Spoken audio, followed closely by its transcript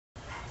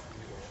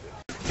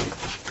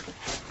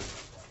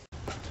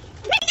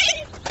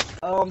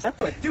Dude, are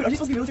you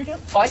supposed to be military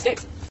camp? Oh, I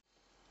escaped.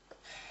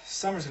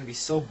 Summer's gonna be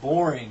so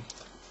boring.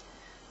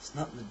 There's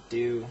nothing to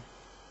do.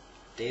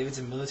 David's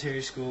in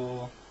military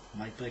school.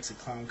 Mike Blake's at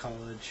clown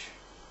college.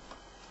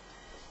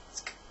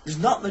 There's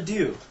nothing to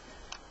do.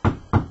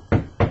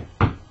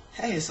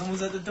 Hey,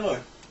 someone's at the door.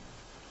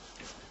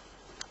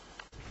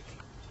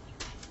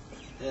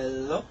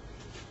 Hello?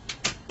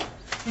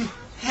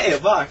 Hey, a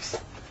box.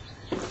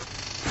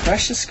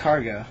 Precious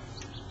cargo.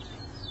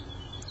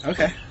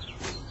 Okay.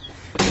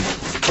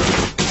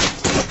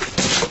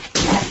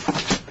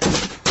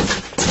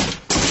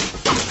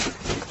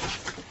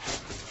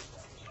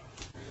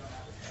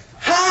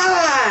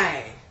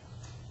 Hi!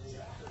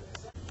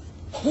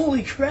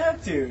 Holy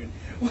crap, dude.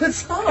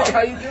 What's up? Hey,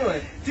 how you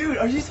doing? Dude,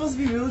 are you supposed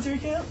to be military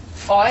camp?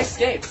 Oh, I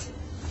escaped.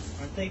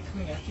 Aren't they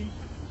coming after you?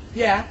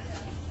 Yeah.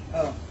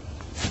 Oh.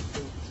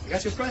 I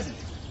got you a present.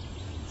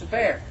 It's a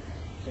bear.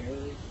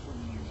 Barely from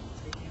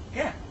military camp?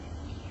 Yeah.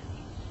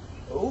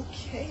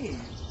 Okay.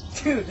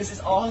 Dude, this is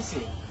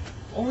awesome.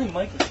 Only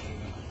Mike was here.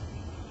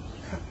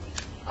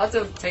 I'll have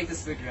to take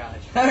this to the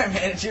garage. Alright,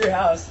 man, it's your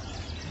house.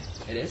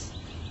 It is?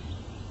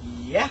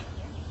 Yeah.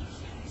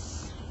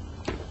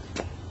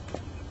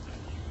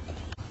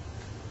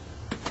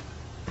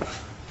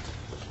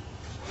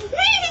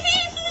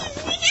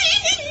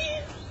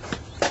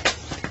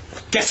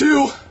 Guess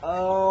who?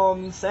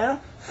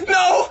 Santa?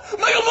 No!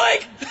 Michael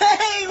Blake!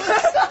 Hey,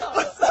 what's up?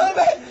 What's up,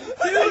 man?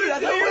 Dude, I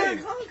thought you were in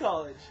clown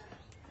college.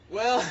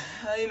 Well,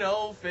 you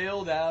know,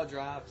 failed out,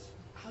 drops.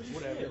 How'd you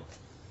Whatever. feel?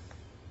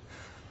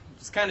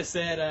 It's kind of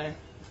sad I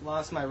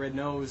lost my red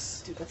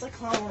nose. Dude, that's like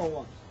Clown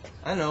 101.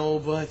 I know,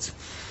 but...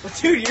 But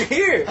dude, you're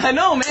here. I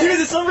know, man! Dude,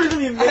 the summer's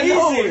gonna be I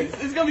know! amazing.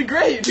 It's gonna be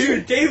great,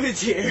 Dude,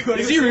 David's here.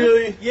 Is he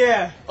really?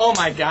 Yeah. Oh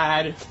my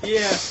god.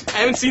 Yeah. I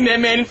haven't seen that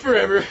man in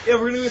forever. Yeah,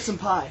 we're gonna get some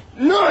pie.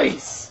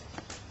 Nice!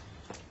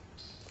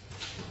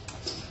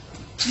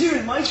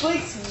 Dude, Mike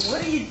Blake's,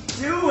 what are you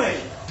doing?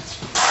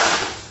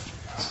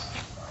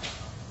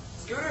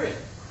 Scooter.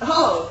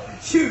 Oh,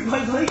 dude,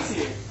 Mike Blake's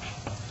here.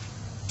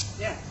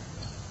 Yeah.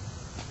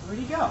 Where'd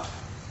he go?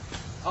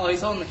 Oh,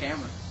 he's holding the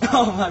camera.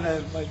 Oh, my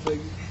man, Mike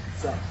Blake.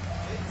 What's up?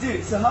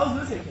 Dude, so how's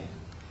military camp?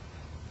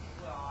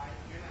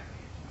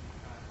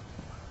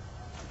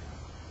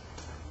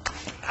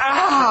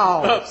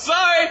 Ow! Oh,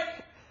 sorry!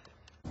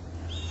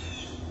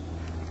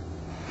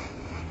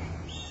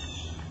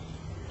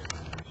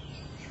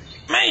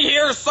 Me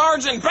here,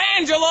 Sergeant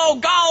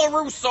Bangelo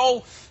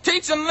Galarusso,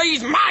 teaching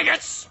these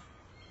maggots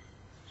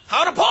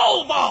how to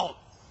pole vault.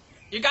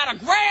 You gotta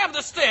grab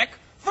the stick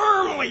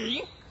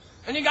firmly,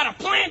 and you gotta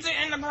plant it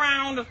in the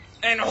ground,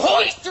 and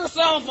hoist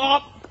yourself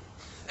up.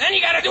 Then you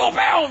gotta do a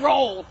barrel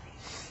roll.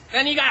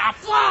 Then you gotta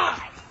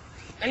fly.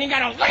 Then you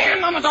gotta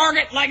land on the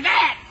target like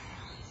that.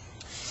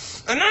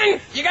 And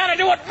then you gotta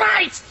do it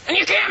right, and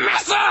you can't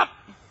mess up.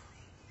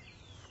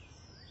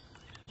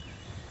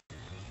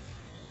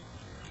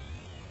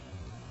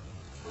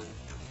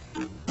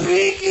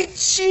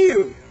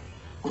 Pikachu!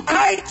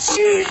 I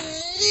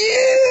choose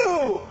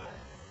you!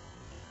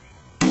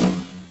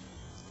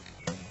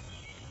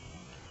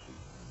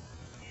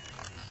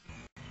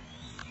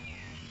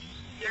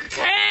 You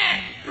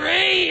can't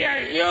be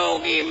a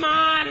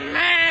Yogi-Mon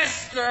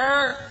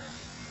master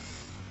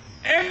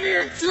if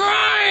you're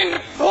trying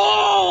to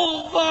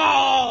pole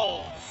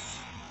vault.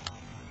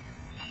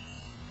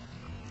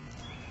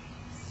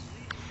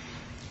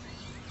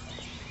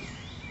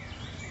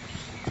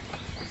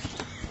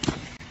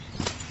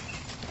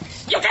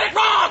 You get it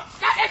wrong!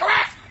 That's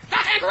incorrect!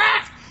 That's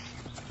incorrect!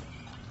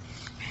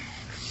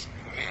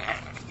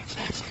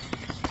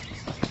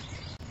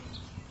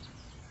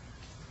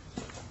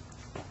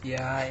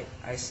 Yeah,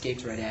 I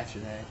escaped right after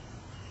that.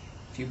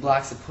 A few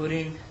blocks of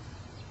pudding,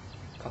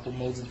 a couple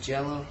molds of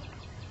jello.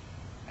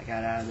 I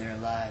got out of there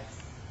alive.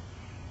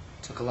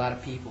 Took a lot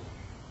of people.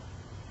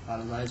 A lot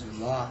of lives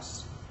were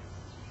lost.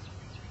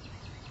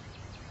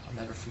 I'll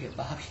never forget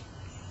Bobby.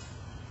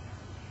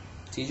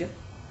 TJ?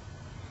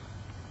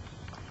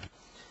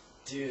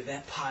 Dude,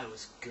 that pie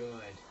was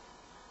good.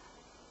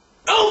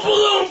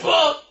 Oompa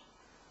Loompa!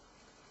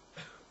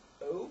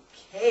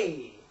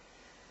 Okay.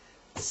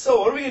 So,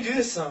 what are we gonna do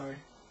this summer?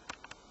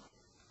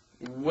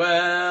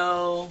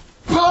 Well...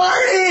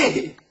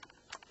 Party!